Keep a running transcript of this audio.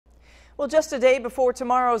Well, just a day before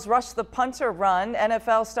tomorrow's Rush the Punter run,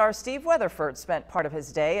 NFL star Steve Weatherford spent part of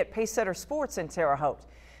his day at Pacesetter Sports in Terre Haute.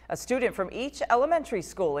 A student from each elementary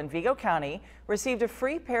school in Vigo County received a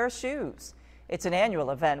free pair of shoes. It's an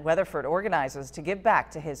annual event Weatherford organizes to give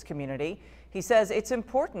back to his community. He says it's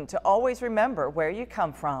important to always remember where you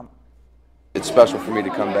come from. It's special for me to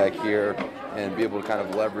come back here and be able to kind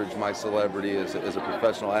of leverage my celebrity as a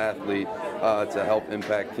professional athlete to help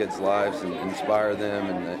impact kids' lives and inspire them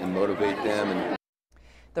and motivate them.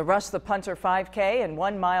 The Rush the Punter 5K and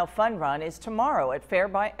 1 mile fun run is tomorrow at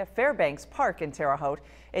Fairbanks Park in Terre Haute.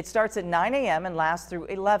 It starts at 9 a.m. and lasts through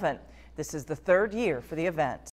 11. This is the third year for the event.